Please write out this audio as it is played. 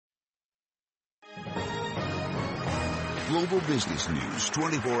global business news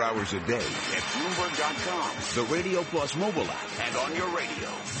 24 hours a day at Bloomberg.com, the Radio Plus mobile app, and on your radio.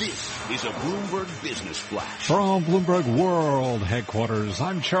 This is a Bloomberg Business Flash. From Bloomberg World Headquarters,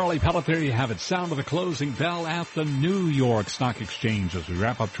 I'm Charlie Pellet. There you have it. Sound of the closing bell at the New York Stock Exchange as we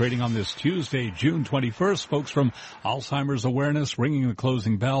wrap up trading on this Tuesday, June 21st. Folks from Alzheimer's Awareness ringing the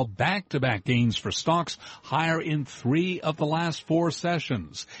closing bell. Back-to-back gains for stocks, higher in 3 of the last 4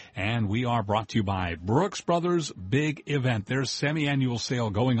 sessions. And we are brought to you by Brooks Brothers Big Event. Their semi-annual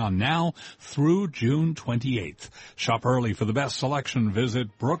sale going on now through June 28th. Shop early for the best selection.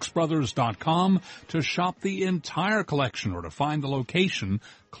 Visit brooksbrothers.com to shop the entire collection or to find the location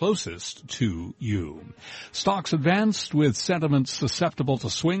closest to you. Stocks advanced with sentiment susceptible to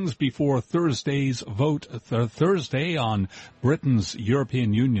swings before Thursday's vote Thursday on Britain's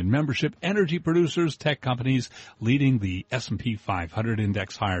European Union membership. Energy producers, tech companies leading the S&P 500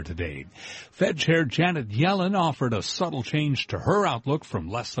 index higher today. Fed Chair Janet Yellen offered a subtle change to her outlook from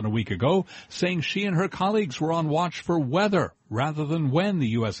less than a week ago, saying she and her colleagues were on watch for whether rather than when the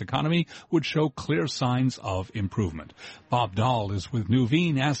U.S. economy would show clear signs of improvement. Bob Dahl is with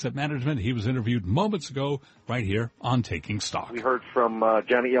Nuveen Asset Management. He was interviewed moments ago right here on Taking Stock. We heard from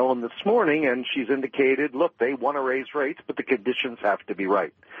Janet Yellen this morning, and she's indicated, look, they want to raise rates, but the conditions have to be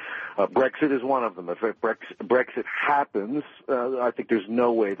right. Brexit is one of them. If Brexit happens, I think there's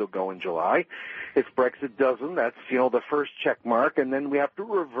no way they'll go in July. If Brexit doesn't, that's, the first check mark, and then we have to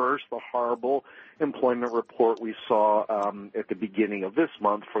reverse the horrible employment report we saw at the beginning of this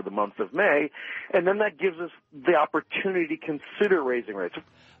month for the month of May, and then that gives us the opportunity to consider raising rates.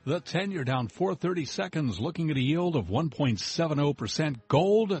 The 10-year down 4/32, looking at a yield of 1.70%.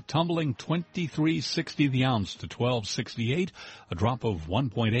 Gold tumbling 23.60 the ounce to 12.68, a drop of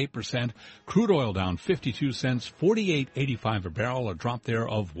 1.8%. Crude oil down 52 cents, 48.85 a barrel, a drop there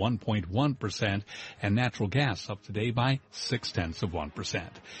of 1.1%. And natural gas up today by 0.6%.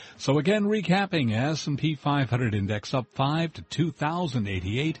 So again, recapping, S&P 500 index up 5 to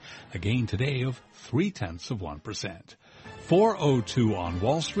 2,088, a gain today of 0.3%. 4:02 on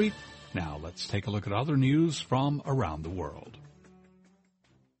Wall Street. Now let's take a look at other news from around the world.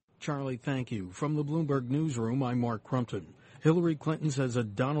 Charlie, thank you. From the Bloomberg Newsroom, I'm Mark Crumpton. Hillary Clinton says a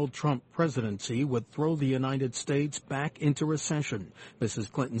Donald Trump presidency would throw the United States back into recession. Mrs.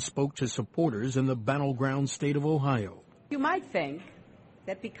 Clinton spoke to supporters in the battleground state of Ohio. You might think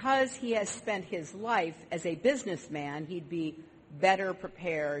that because he has spent his life as a businessman, he'd be better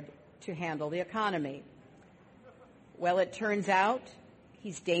prepared to handle the economy. Well, it turns out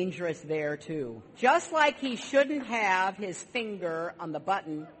he's dangerous there, too. Just like he shouldn't have his finger on the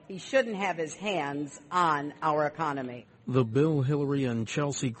button, he shouldn't have his hands on our economy. The Bill, Hillary, and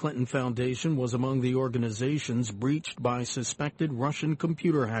Chelsea Clinton Foundation was among the organizations breached by suspected Russian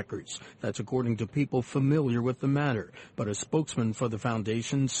computer hackers. That's according to people familiar with the matter. But a spokesman for the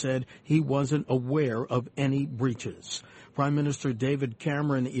foundation said he wasn't aware of any breaches. Prime Minister David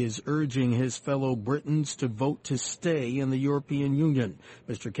Cameron is urging his fellow Britons to vote to stay in the European Union.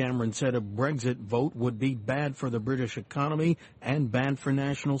 Mr. Cameron said a Brexit vote would be bad for the British economy and bad for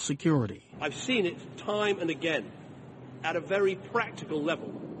national security. I've seen it time and again at a very practical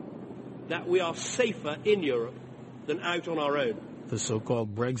level that we are safer in Europe than out on our own. The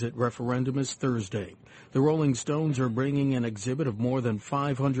so-called Brexit referendum is Thursday. The Rolling Stones are bringing an exhibit of more than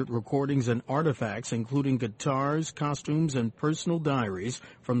 500 recordings and artifacts, including guitars, costumes, and personal diaries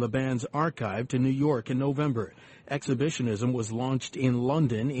from the band's archive to New York in November. Exhibitionism was launched in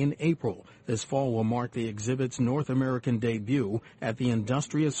London in April. This fall will mark the exhibit's North American debut at the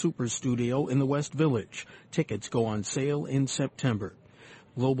Industria Super Studio in the West Village. Tickets go on sale in September.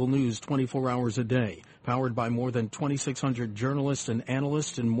 Global news 24 hours a day, powered by more than 2,600 journalists and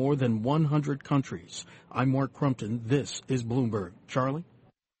analysts in more than 100 countries. I'm Mark Crumpton. This is Bloomberg. Charlie?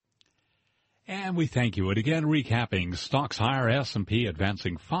 And we thank you. And again, recapping, stocks higher, S&P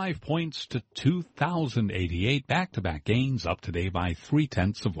advancing 5 points to 2,088. Back-to-back gains up today by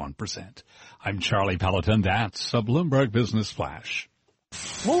 0.3%. I'm Charlie Pelleton. That's a Bloomberg Business Flash.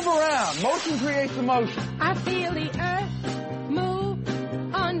 Move around. Motion creates emotion. I feel the earth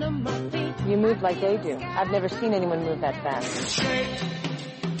move under my feet. You move like they do. I've never seen anyone move that fast. Shake.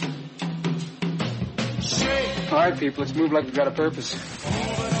 All right, people, let's move like we've got a purpose.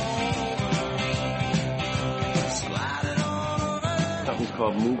 Something's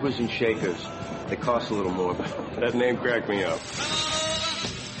called movers and shakers. They cost a little more, but that name cracked me up.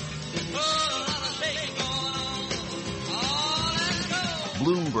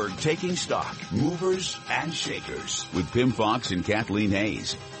 Bloomberg Taking Stock, Movers and Shakers with Pimm Fox and Kathleen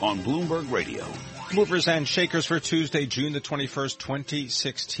Hayes on Bloomberg Radio. Movers and shakers for Tuesday, June the 21st,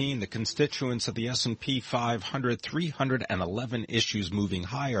 2016. The constituents of the S&P 500, 311 issues moving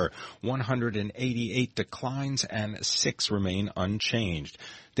higher, 188 declines, and 6 remain unchanged.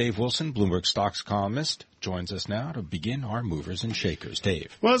 Dave Wilson, Bloomberg stocks columnist, joins us now to begin our movers and shakers.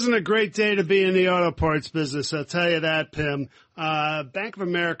 Dave. Wasn't a great day to be in the auto parts business, I'll tell you that, Pimm. Bank of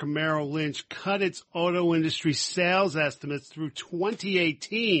America Merrill Lynch cut its auto industry sales estimates through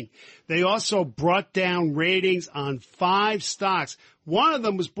 2018. They also brought down ratings on 5 stocks. One of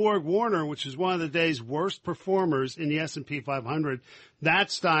them was Borg Warner, which is one of the day's worst performers in the S&P 500.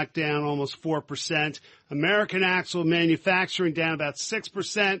 That stock down almost 4%. American Axle Manufacturing down about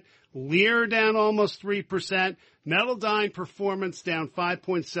 6%. Lear down almost 3%. Metaldyne Performance down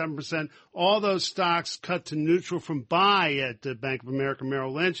 5.7%. All those stocks cut to neutral from buy at Bank of America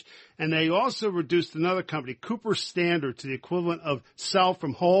Merrill Lynch. And they also reduced another company, Cooper Standard, to the equivalent of sell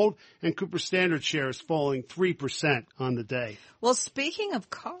from hold. And Cooper Standard shares falling 3% on the day. Well, speaking of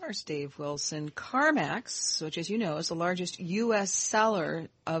cars, Dave Wilson, CarMax, which as you know is the largest U.S. seller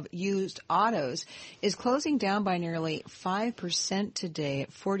of used autos, is closing down by nearly 5% today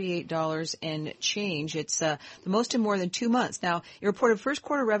at $48 and change. It's the most in more than 2 months. Now, it reported first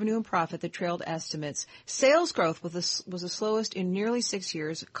quarter revenue and profit that trailed estimates. Sales growth was the slowest in nearly 6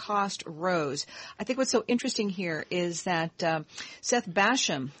 years. Cost rose. I think what's so interesting here is that Seth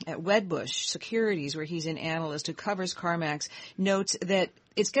Basham at Wedbush Securities, where he's an analyst who covers CarMax, notes that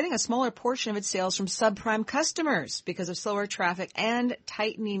it's getting a smaller portion of its sales from subprime customers because of slower traffic and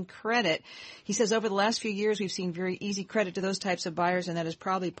tightening credit. He says over the last few years, we've seen very easy credit to those types of buyers, and that has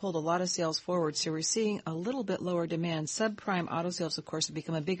probably pulled a lot of sales forward. So we're seeing a little bit lower demand. Subprime auto sales, of course, have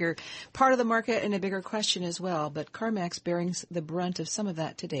become a bigger part of the market and a bigger question as well. But CarMax bearing the brunt of some of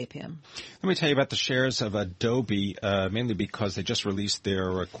that today, Pimm. Let me tell you about the shares of Adobe, mainly because they just released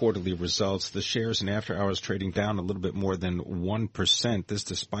their quarterly results. The shares in after hours trading down a little bit more than 1%. This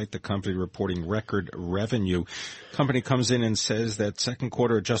despite the company reporting record revenue. Company comes in and says that second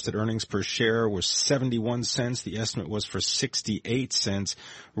quarter adjusted earnings per share was 71 cents. The estimate was for 68 cents.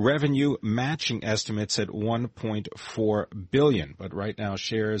 Revenue matching estimates at $1.4 billion. But right now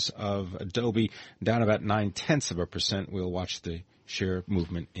shares of Adobe down about 0.9%. We'll watch the share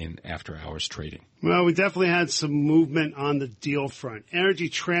movement in after-hours trading. Well, we definitely had some movement on the deal front. Energy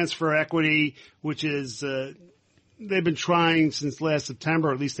Transfer Equity, which is they've been trying since last September,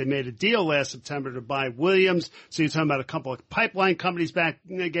 or at least they made a deal last September to buy Williams. So you're talking about a couple of pipeline companies back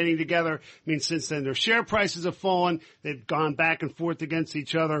getting together. I mean, since then their share prices have fallen. They've gone back and forth against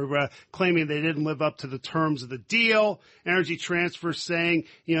each other, claiming they didn't live up to the terms of the deal. Energy Transfer saying,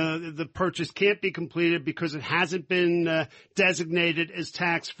 the purchase can't be completed because it hasn't been designated as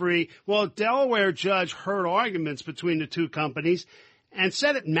tax-free. Well, a Delaware judge heard arguments between the two companies and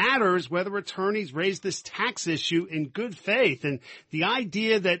said it matters whether attorneys raise this tax issue in good faith. And the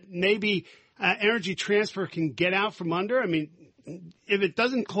idea that maybe Energy Transfer can get out from under, I mean, if it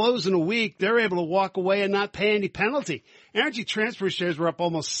doesn't close in a week, they're able to walk away and not pay any penalty. Energy Transfer shares were up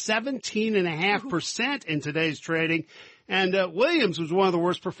almost 17.5% in today's trading. And Williams was one of the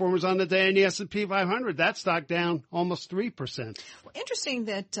worst performers on the day in the S&P 500. That stock down almost 3%. Well, interesting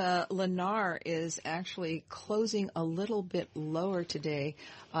that Lennar is actually closing a little bit lower today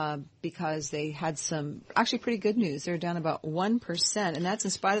because they had some actually pretty good news. They're down about 1%, and that's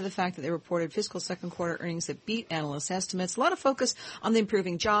in spite of the fact that they reported fiscal second quarter earnings that beat analyst estimates. A lot of focus on the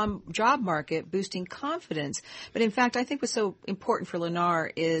improving job market, boosting confidence. But in fact, I think what's so important for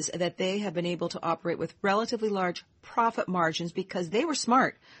Lennar is that they have been able to operate with relatively large profit margins because they were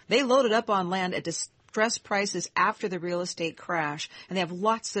smart. They loaded up on land at distressed prices after the real estate crash, and they have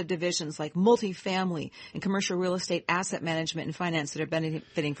lots of divisions like multifamily and commercial real estate asset management and finance that are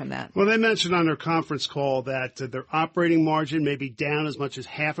benefiting from that. Well, they mentioned on their conference call that their operating margin may be down as much as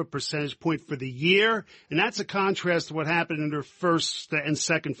 0.5 percentage point for the year, and that's a contrast to what happened in their first and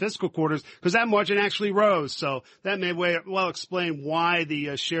second fiscal quarters, because that margin actually rose. So that may well explain why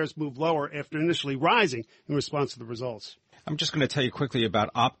the shares moved lower after initially rising in response to the results. I'm just going to tell you quickly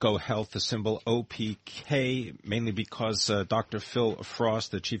about OPKO Health, the symbol OPK, mainly because Dr. Phil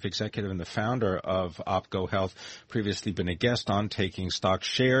Frost, the chief executive and the founder of OPKO Health, previously been a guest on Taking Stock.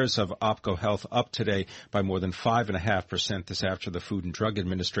 Shares of OPKO Health up today by more than 5.5% this after the Food and Drug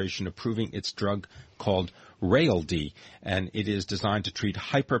Administration approving its drug called Rayaldee, and it is designed to treat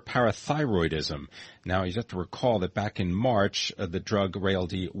hyperparathyroidism. Now, you have to recall that back in March, the drug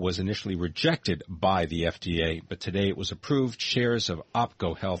Rayaldee was initially rejected by the FDA, but today it was approved. Shares of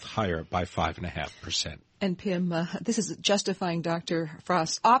OPKO Health higher by 5.5%. And Pimm, this is justifying Dr.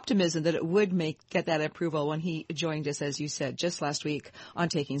 Frost's optimism that it would get that approval when he joined us, as you said, just last week on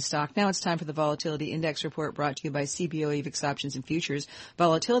Taking Stock. Now it's time for the Volatility Index Report brought to you by CBOE VIX Options and Futures.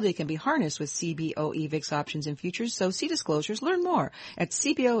 Volatility can be harnessed with CBOE VIX Options and Futures, so see disclosures. Learn more at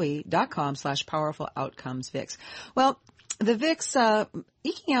cboe.com/powerful outcomes VIX. Well, the VIX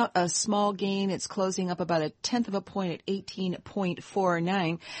eking out a small gain. It's closing up about 1/10 of a point at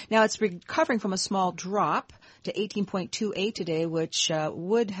 18.49. Now it's recovering from a small drop to 18.28 today, which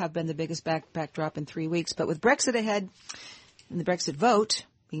would have been the biggest backdrop in 3 weeks. But with Brexit ahead and the Brexit vote,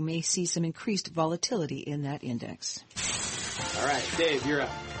 we may see some increased volatility in that index. All right, Dave, you're up.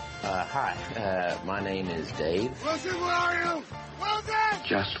 Hi, my name is Dave. Wilson, where are you? Wilson!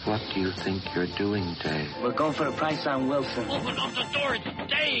 Just what do you think you're doing, Dave? We're going for a price on Wilson. Open up the door, it's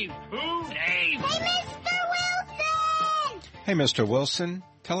Dave! Who? Dave! Hey, Mr. Wilson! Hey, Mr. Wilson.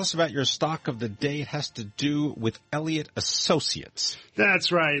 Tell us about your stock of the day. It has to do with Elliott Associates.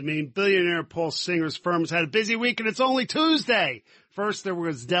 That's right. I mean, billionaire Paul Singer's firm has had a busy week, and it's only Tuesday. First, there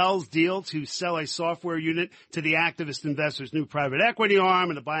was Dell's deal to sell a software unit to the activist investor's new private equity arm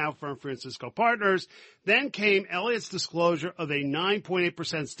and the buyout firm Francisco Partners. Then came Elliott's disclosure of a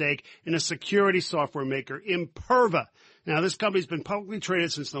 9.8% stake in a security software maker, Imperva. Now, this company's been publicly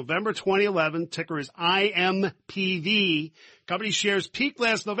traded since November 2011. Ticker is IMPV. Company shares peaked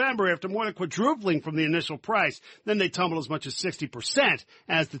last November after more than quadrupling from the initial price. Then they tumbled as much as 60%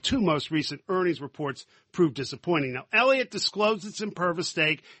 as the two most recent earnings reports proved disappointing. Now, Elliott disclosed its Imperva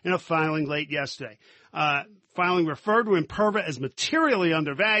stake in a filing late yesterday. Filing referred to Imperva as materially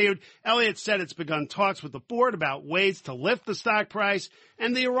undervalued. Elliott said it's begun talks with the board about ways to lift the stock price,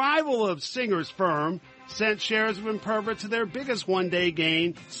 and the arrival of Singer's firm sent shares of Imperva to their biggest one-day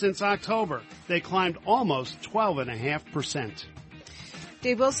gain since October. They climbed almost 12.5%.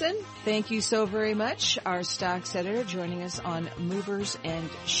 Dave Wilson, thank you so very much. Our stocks editor joining us on Movers and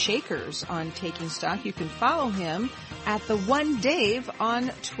Shakers on Taking Stock. You can follow him at the One Dave on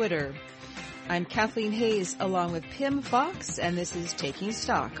Twitter. I'm Kathleen Hayes along with Pimm Fox, and this is Taking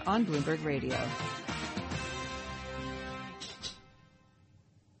Stock on Bloomberg Radio.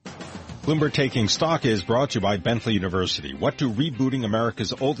 Bloomberg Taking Stock is brought to you by Bentley University. What do rebooting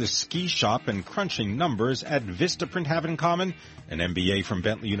America's oldest ski shop and crunching numbers at Vistaprint have in common? An MBA from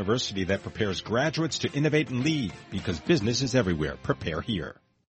Bentley University that prepares graduates to innovate and lead, because business is everywhere. Prepare here.